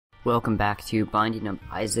Welcome back to Binding of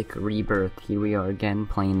Isaac Rebirth. Here we are again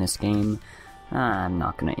playing this game. I'm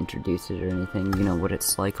not gonna introduce it or anything, you know what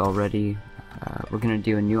it's like already. We're gonna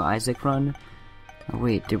do a new Isaac run. Oh,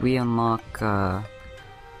 wait, did we unlock, No,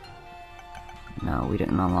 we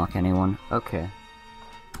didn't unlock anyone. Okay.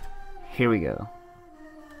 Here we go.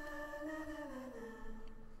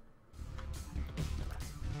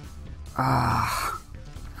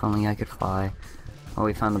 If only I could fly. Oh,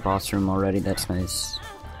 we found the boss room already, that's nice.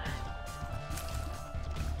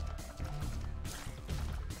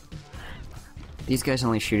 These guys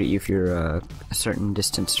only shoot at you if you're a certain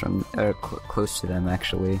distance from, close to them,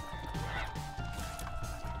 actually.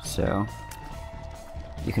 So,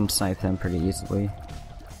 you can snipe them pretty easily.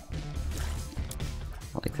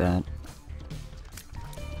 Like that.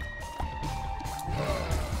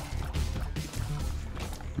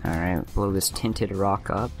 Alright, blow this tinted rock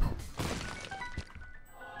up.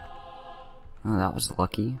 Oh, that was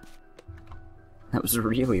lucky. That was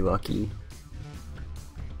really lucky.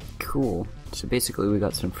 Cool. So basically we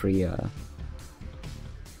got some free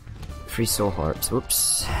soul hearts.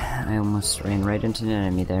 Whoops. I almost ran right into an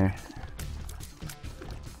enemy there.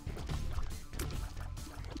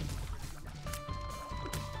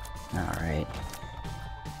 Alright.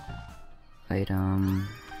 Item...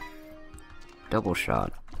 double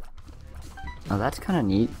shot. Oh, that's kinda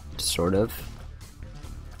neat, sort of.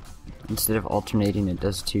 Instead of alternating, it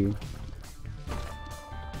does too.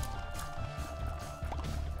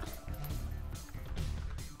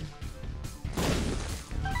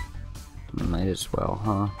 Might as well,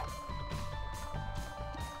 huh?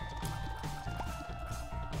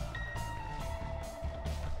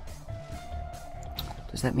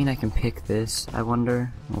 Does that mean I can pick this, I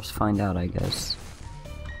wonder? We'll find out, I guess.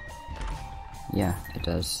 Yeah, it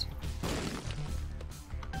does.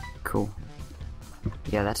 Cool.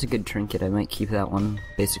 Yeah, that's a good trinket. I might keep that one.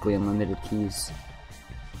 Basically unlimited keys.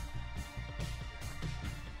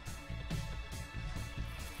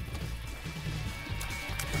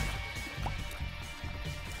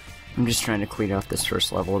 I'm just trying to clear out this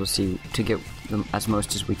first level to get as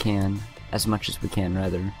much as we can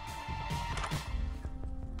rather.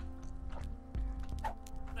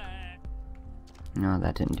 No,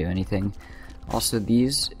 that didn't do anything. Also,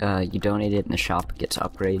 these, you donate it and the shop gets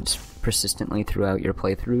upgrades persistently throughout your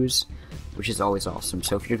playthroughs, which is always awesome.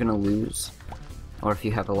 So if you're gonna lose, or if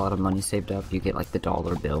you have a lot of money saved up, you get like the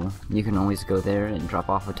dollar bill. You can always go there and drop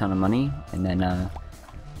off a ton of money, and then,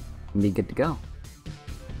 be good to go.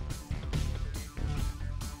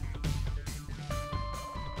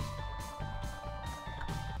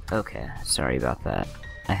 Okay, sorry about that.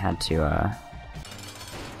 I had to,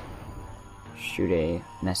 shoot a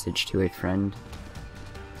message to a friend.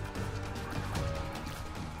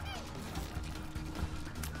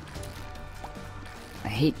 I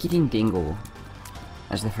hate getting Dingle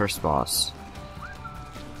as the first boss.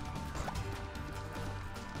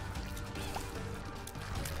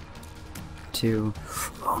 2.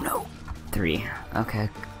 Oh no! 3. Okay,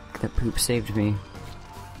 that poop saved me.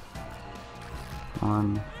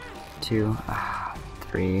 1, 2,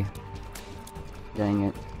 3. Dang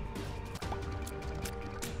it.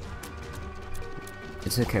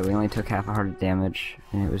 It's okay, we only took half a heart of damage,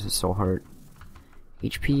 and it was a soul heart.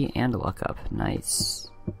 HP and a luck up. Nice.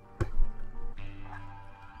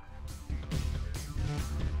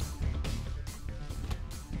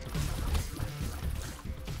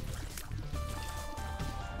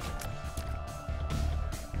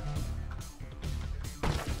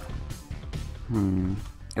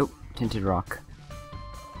 Oh, tinted rock.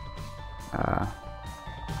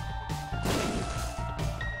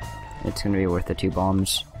 It's gonna be worth the 2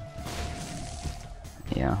 bombs.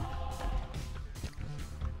 Yeah.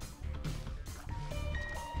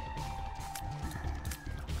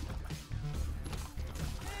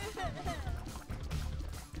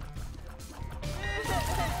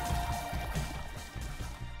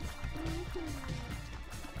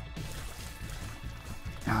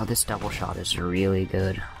 Oh, this double shot is really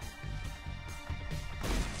good.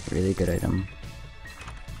 Really good item.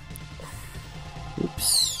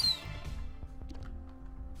 Oops.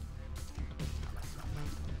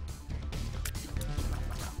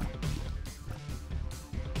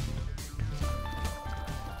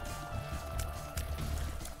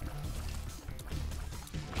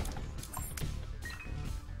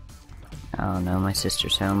 Oh no, my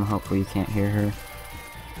sister's home. Hopefully you can't hear her.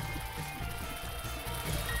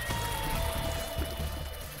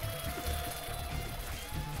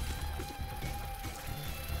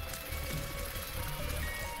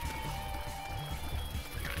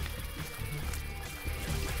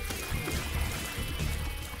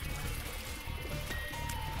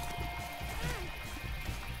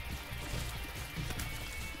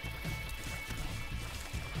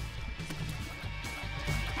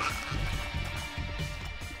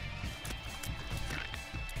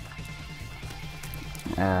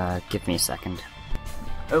 Give me a second.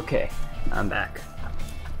 Okay, I'm back.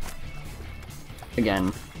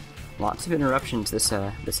 Again, lots of interruptions this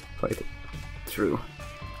playthrough.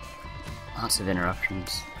 Lots of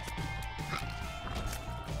interruptions.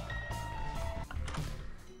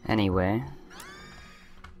 Anyway,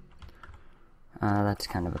 that's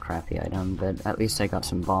kind of a crappy item, but at least I got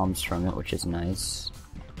some bombs from it, which is nice.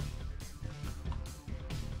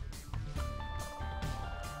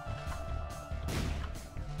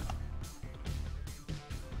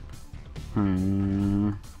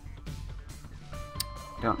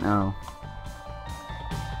 Don't know.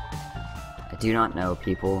 I do not know,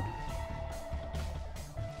 people.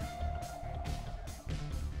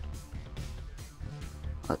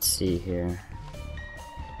 Let's see here.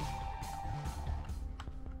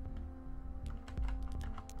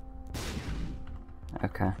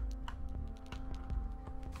 Okay.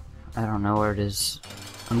 I don't know where it is.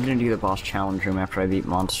 I'm gonna do the boss challenge room after I beat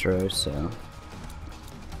Monstro, so...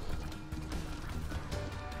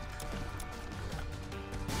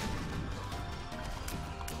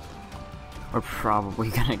 We're probably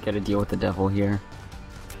gonna get a deal with the devil here.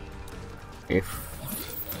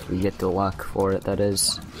 If we get the luck for it, that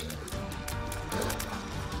is.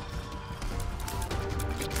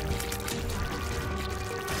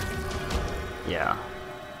 Yeah.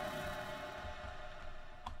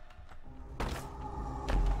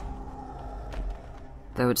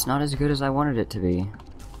 Though it's not as good as I wanted it to be.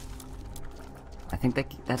 I think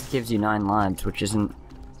that gives you 9 lives, which isn't...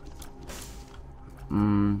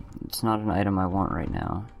 it's not an item I want right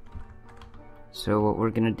now. So what we're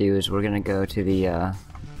gonna do is we're gonna go to the,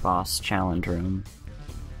 boss challenge room.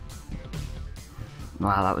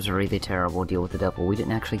 Wow, that was a really terrible deal with the devil. We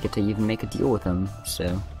didn't actually get to even make a deal with him,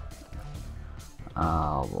 so...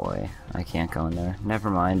 Oh boy, I can't go in there. Never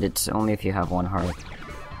mind, it's only if you have 1 heart.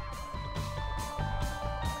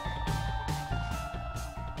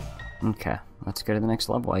 Okay, let's go to the next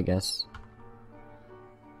level, I guess.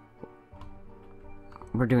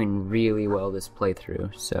 We're doing really well this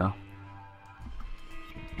playthrough, so...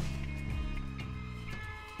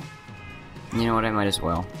 You know what, I might as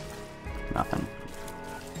well. Nothing.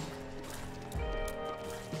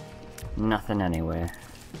 Nothing anyway.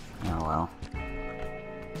 Oh well.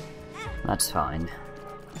 That's fine.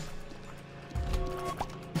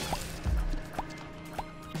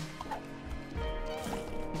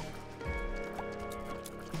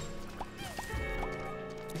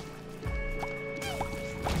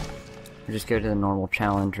 We'll just go to the normal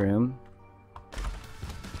challenge room.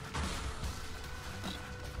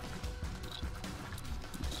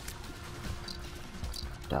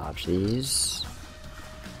 Dodge these.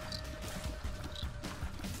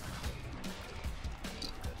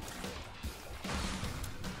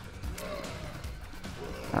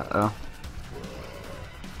 Uh-oh.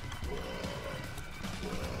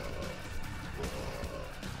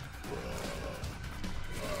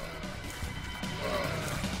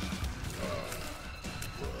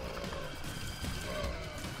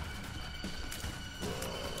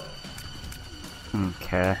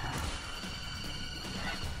 Okay.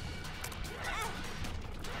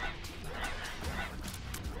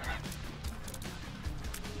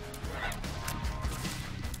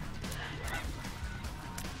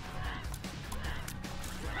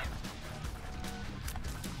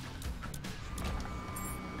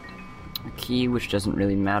 A key which doesn't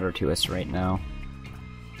really matter to us right now.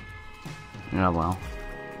 Oh well.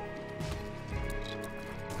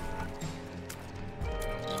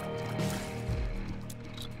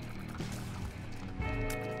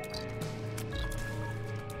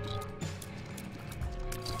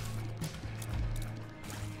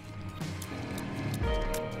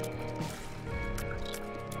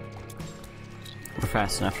 We're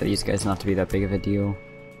fast enough for these guys not to be that big of a deal.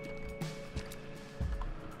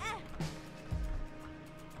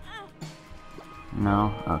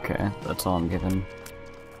 No? Okay, that's all I'm given.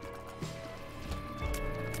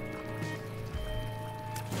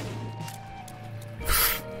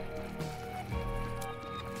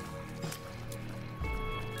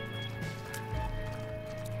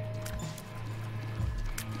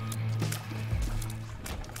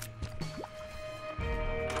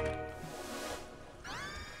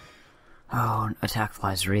 Oh, attack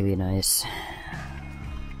fly's really nice.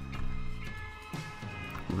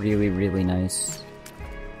 Really, really nice.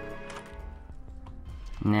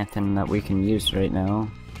 Nothing that we can use right now.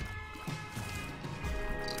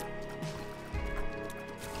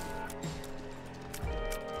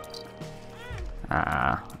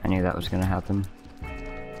 Ah, I knew that was gonna happen.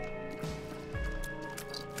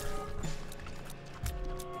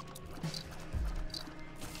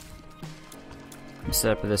 I'm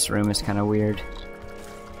setup of this room is kind of weird.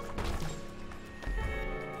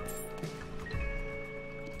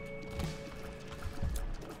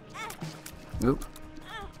 Oop.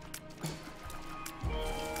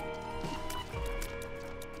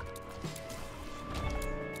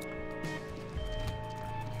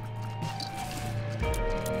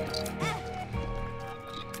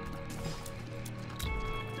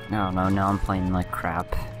 Oh no, now I'm playing like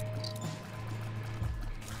crap.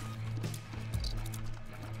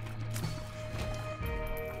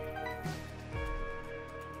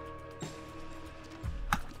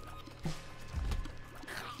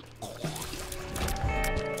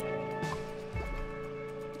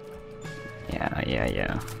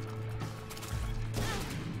 Yeah.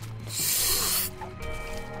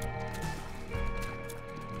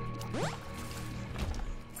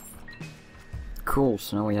 Cool,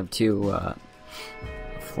 so now we have two,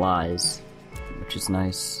 flies, which is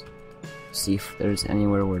nice. See if there's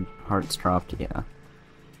anywhere where hearts dropped, yeah.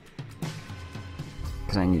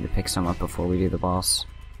 Because I need to pick some up before we do the boss.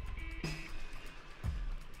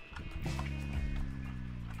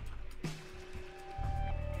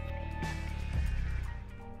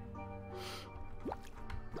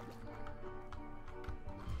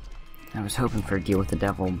 I was hoping for a deal with the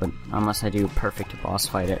devil, but unless I do perfect boss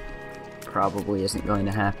fight, it probably isn't going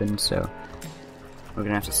to happen, so we're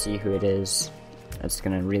gonna have to see who it is. That's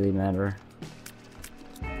gonna really matter.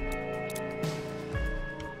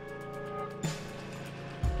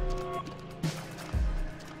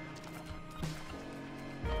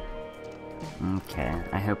 Okay,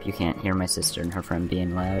 I hope you can't hear my sister and her friend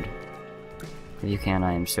being loud. If you can,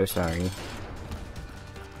 I am so sorry.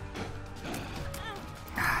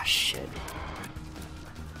 Ah, shit.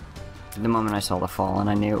 The moment I saw the Fallen,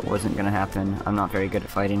 I knew it wasn't gonna happen. I'm not very good at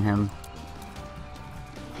fighting him.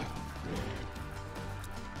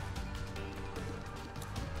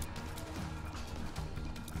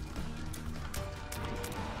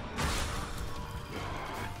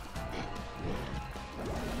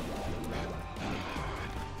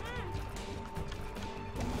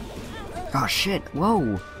 Oh shit,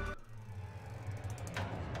 whoa!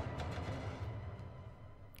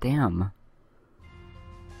 Damn.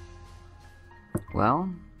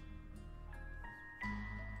 Well,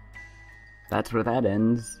 that's where that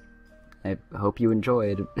ends. I hope you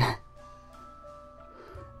enjoyed.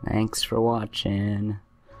 Thanks for watching.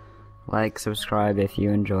 Like, subscribe if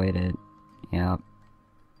you enjoyed it. Yep.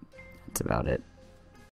 That's about it.